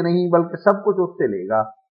तरफ से नहीं बल्कि सब कुछ उससे लेगा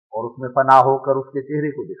और उसमें फना होकर उसके चेहरे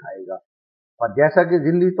को दिखाएगा। और जैसा कि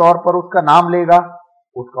जिल्ली तौर पर उसका नाम लेगा,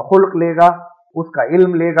 उसका खुल्क लेगा, उसका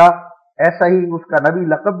इल्म लेगा, ऐसा ही उसका नबी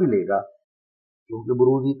लक़ब भी लेगा, क्योंकि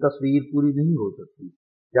बुरूजी तस्वीर पूरी नहीं हो सकती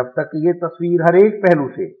जब तक ये तस्वीर हर एक पहलू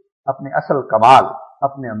से अपने असल कमाल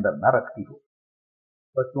अपने अंदर न रखती हो।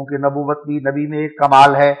 बस क्योंकि नबूवत भी नबी में एक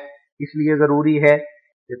कमाल है, इसलिए जरूरी है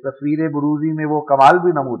कि तस्वीर बुरूजी में वो कमाल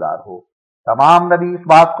भी नमूदार हो। तमाम नबी इस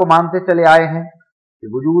बात को मानते चले आए हैं कि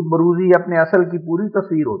वजूद बरूजी अपने असल की पूरी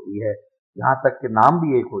तस्वीर होती है, यहाँ तक कि नाम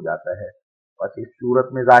भी एक हो जाता है। बस इस सूरत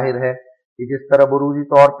में जाहिर है कि जिस तरह बरूजी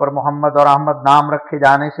तौर पर मोहम्मद और अहमद नाम रखे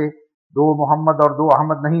जाने से दो मोहम्मद और दो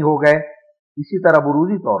अहमद नहीं हो गए, इसी तरह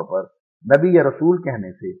बरूजी तौर पर नबी या रसूल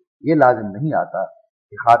कहने से ये लाजिम नहीं आता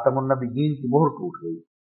कि खातमुन नबिय्यीन की मोहर टूट गई,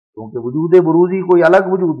 क्योंकि वजूद बरूजी कोई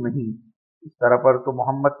अलग वजूद नहीं। इस तरह पर तो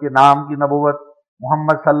मोहम्मद के नाम की नबूवत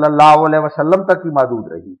मोहम्मद सल्लल्लाहु अलैहि वसल्लम तक ही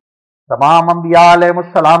महदूद रही। तमाम अंबिया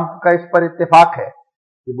अलैहिस्सलाम का इस पर इत्तेफाक है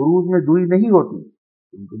कि बुरूज में दुई नहीं होती,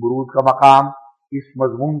 क्योंकि बुरूज का मकाम इस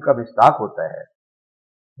मजमून का मिस्ताक होता है।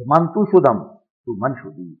 मन तू शुदम तू मन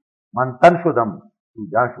शुदी, मन तन शुदम तू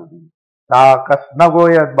जा शुदी, ता कस न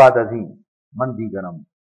गोयत बाद अजीम मन दी गरम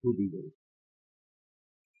तू दी गई।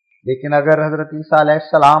 लेकिन अगर हजरत ईसा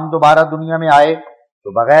अलैहिस्सलाम दोबारा दुनिया में आए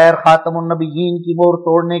तो बगैर खातमुन नबिय्यीन की मोहर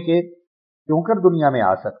तोड़ने के क्यों कर दुनिया में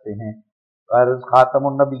आ सकते हैं। गर्ज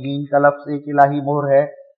खातमुन नबिय्यीन का लफ्ज़ एक इलाही मोहर है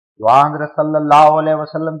जो हज़रत सल्लल्लाहु अलैहि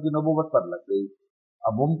वसल्लम की नबूवत पर लग गई।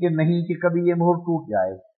 अब मुमकिन नहीं कि कभी ये मोहर टूट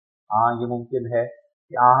जाए। हाँ, ये मुमकिन है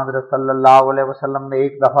कि हज़रत सल्लल्लाहु अलैहि वसल्लम ने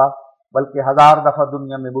एक दफ़ा बल्कि 1000 दफ़ा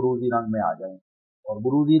दुनिया में बुरूजी रंग में आ जाएं और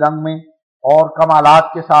बुरूजी रंग में और कमालात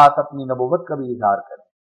के साथ अपनी नबूवत का भी इजहार करें।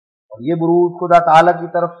 और ये बुरूज खुदा ताला की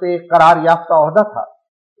तरफ से एक करार याफ्ता ओहदा था,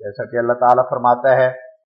 जैसा कि अल्लाह ताला फरमाता है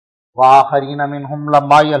वाखरीन मिनहुम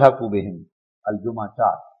लम्मा यल्हकू बिहिम अल-जुमा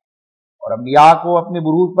 4। और अंबिया को अपने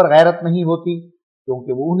बुरूज पर गैरत नहीं होती,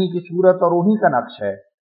 क्योंकि वो उन्हीं की सूरत और उन्हीं का नक्श है,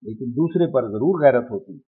 लेकिन दूसरे पर जरूर गैरत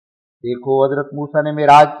होती। देखो, हजरत मूसा ने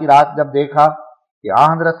मेराज की रात जब देखा कि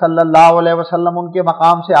हजरत सल्लल्लाहु अलैहि वसल्लम उनके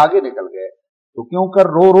मकाम से आगे निकल गए, तो क्यों कर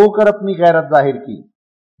रो रो कर अपनी गैरत जाहिर की।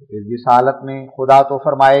 इस हालत में खुदा तो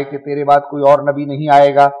फरमाए कि तेरे बाद कोई और नबी नहीं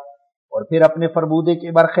आएगा, और फिर अपने फरबूदे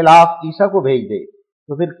के बरखिलाफ ईसा को भेज दे,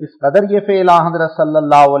 तो फिर किस कदर ये फेला हजरत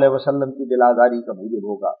सल्लल्लाहु अलैहि वसल्लम की दिलादारी का मूजब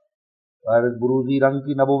होगा। और बुरूजी रंग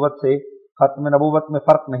की नबूवत से खत्म नबूवत में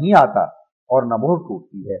फर्क नहीं आता और न मोहर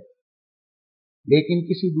टूटती है, लेकिन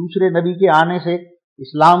किसी दूसरे नबी के आने से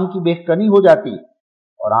इस्लाम की बेहकनी हो जाती,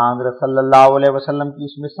 और हज़रत सल्लल्लाहु अलैहि वसल्लम की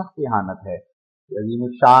इसमें सख्त इहानत है।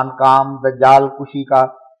 अज़ीमुश्शान काम दज्जाल कुशी का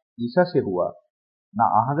ईसा से हुआ, ना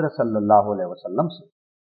हज़रत सल्लल्लाहु अलैहि वसल्लम से।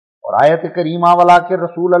 और आयत करीमा वला के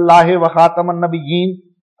रसूल अल्लाह व खातमुन नबिय्यीन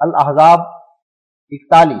अल-अहज़ाब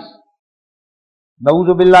 41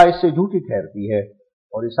 नऊज़ुबिल्लाह इससे झूठी ठहरती है।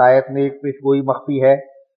 और इस आयत में एक पेशगोई मख्फी है,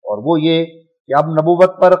 और वो ये कि अब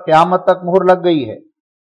नबूवत पर क़यामत तक मोहर लग गई है,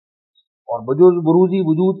 और बुरूजी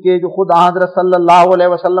वजूद के जो खुद हज़रत सल्लल्लाहु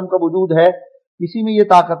अलैहि वसल्लम का वजूद है, किसी में ये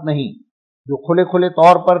ताकत नहीं जो खुले खुले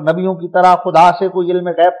तौर पर नबियों की तरह खुदा से कोई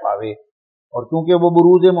इल्म गैब पावे। और क्योंकि वो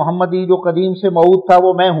बुरूज मोहम्मदी जो कदीम से मौजूद था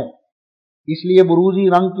वो मैं हूँ, इसलिए बुरूजी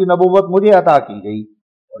रंग की नबूवत मुझे अता की गई,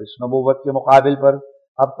 और इस नबूवत के मुकाबिल पर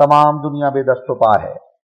अब तमाम दुनिया बेदस्तपा है,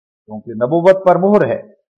 क्योंकि नबूवत पर मोहर है।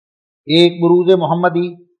 एक बुरूज मोहम्मदी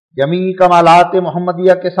जमी कमालात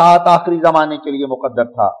मोहम्मदिया के साथ आखिरी जमाने के लिए मुकद्दर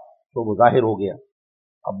था, तो वो जाहिर हो गया।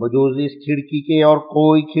 अब बजूज इस खिड़की के और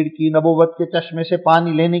कोई खिड़की नबूवत के चश्मे से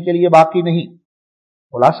पानी लेने के लिए बाकी नहीं।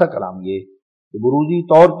 खुलासा कलाम ये कि बुरूजी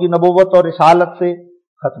तौर की नबूवत और रिसालत से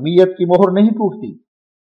खत्मियत की मोहर नहीं टूटती,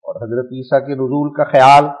 और हजरत ईसा के नुज़ूल का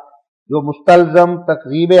ख्याल जो मुस्तलजम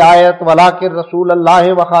तकरीब आयत वला के रसूल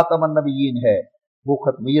अल्लाह व खातमुन नबिय्यीन है, वो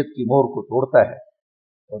खत्मियत की मोहर को तोड़ता है।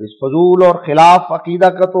 और इस फजूल और खिलाफ अकीदा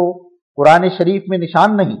का तो कुरान शरीफ में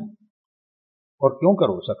निशान नहीं, और क्यों कर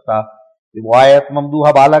हो सकता कि वो आयत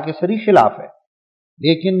ममदूहा बाला के सरी खिलाफ है।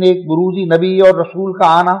 लेकिन एक बुरूजी नबी और रसूल का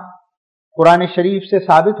आना कुरान शरीफ से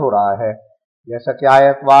साबित हो रहा है, जैसा कि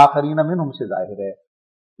आयत व आखरीन मिनहुम से जाहिर है।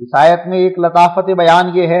 इस आयत में एक लताफत बयान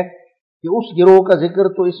ये है कि उस गिरोह का जिक्र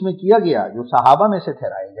तो इसमें किया गया जो सहाबा में से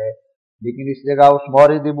ठहराए गए, लेकिन इस जगह उस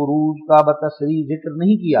मौरिद बुरूज का बतसरी जिक्र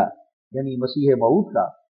नहीं किया, यानी मसीह मऊद का,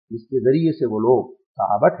 जिसके जरिए से वो लोग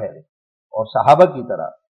सहाबा ठहरे और सहाबा की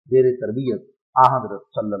तरह जेर तरबियत हज़रत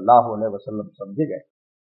सल्लल्लाहु अलैहि वसल्लम समझे गए।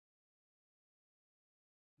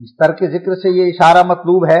 इस तरह के जिक्र से ये इशारा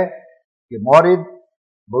मतलूब है कि मौरिद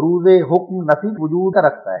बरूज हुक्म नफी वजूद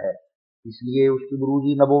रखता है, इसलिए उसकी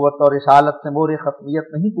बरूजी नबूवत और रिसालत से मोर खत्मियत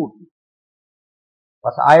नहीं टूटती।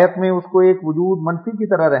 बस आयत में उसको एक वजूद मनफी की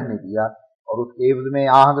तरह रहने दिया और उसके एवज में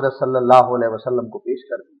हज़रत सल्लल्लाहु अलैहि वसल्लम को पेश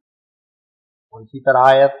कर दिया। और इसी तरह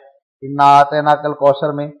आयत इन्ना आतना कल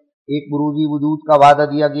कौसर में एक बरूजी वजूद का वादा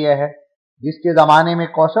दिया गया है जिसके ज़माने में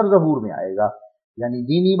कौसर ज़हूर में आएगा, यानी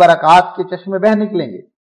दीनी बरक़ात के चश्मे बह निकलेंगे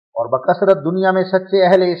और बकसरत दुनिया में सच्चे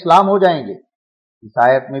अहले इस्लाम हो जाएंगे। इस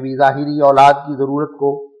आयत में भी ज़ाहिरी औलाद की ज़रूरत को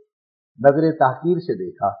नजर तहकीर से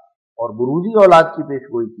देखा और बुरूजी औलाद की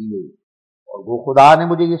पेशगोई की गई। और वो खुदा ने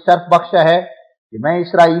मुझे ये शर्फ बख्शा है कि मैं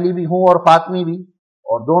इसराइली भी हूँ और फातमी भी,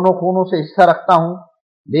 और दोनों खूनों से हिस्सा रखता हूँ,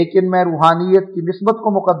 लेकिन मैं रूहानियत की निस्बत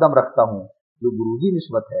को मुकद्दम रखता हूँ जो बुरूजी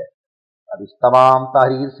निस्बत है। अब इस तमाम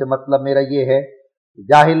तहरीर से मतलब मेरा ये है कि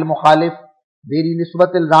जाहिल मुखालिफ मेरी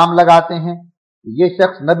निस्बत इल्ज़ाम लगाते हैं कि ये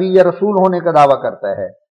शख्स नबी या रसूल होने का दावा करता है।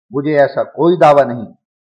 मुझे ऐसा कोई दावा नहीं।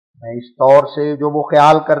 मैं इस तौर से जो वो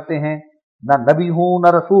ख्याल करते हैं न नबी हूं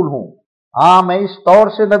न रसूल हूं। हाँ, मैं इस तौर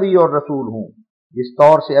से नबी और रसूल हूं जिस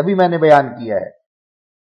तौर से अभी मैंने बयान किया है।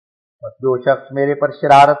 बस जो शख्स मेरे पर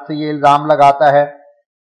शरारत से ये इल्जाम लगाता है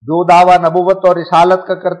जो दावा नबूवत और रिसालत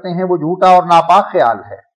का करते हैं वो झूठा और नापाक ख्याल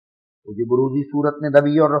है। मुझे बुरूजी सूरत ने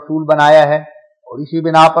नबी और रसूल बनाया है और इसी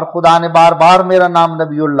बिना पर खुदा ने बार बार मेरा नाम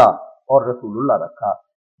नबीउल्लाह और रसूलुल्लाह रखा,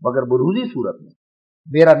 मगर बुरूजी सूरत में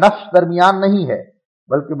मेरा नफ्स दरमियान नहीं है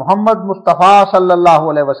बल्कि मोहम्मद मुस्तफ़ा सल्लल्लाहु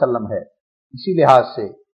अलैहि वसल्लम है। इसी लिहाज से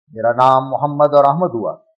मेरा नाम मोहम्मद और अहमद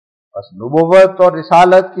हुआ। बस नबूवत और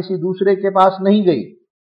रिसालत किसी दूसरे के पास नहीं गई,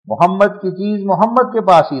 मोहम्मद की चीज मोहम्मद के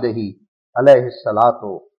पास ही रही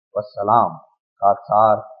अलैहिस्सलातो वस्सलाम।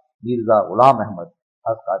 खाकसार मिर्जा गुलाम अहमद,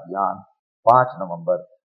 हज़ कादियान, 5 नवंबर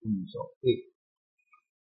 1901।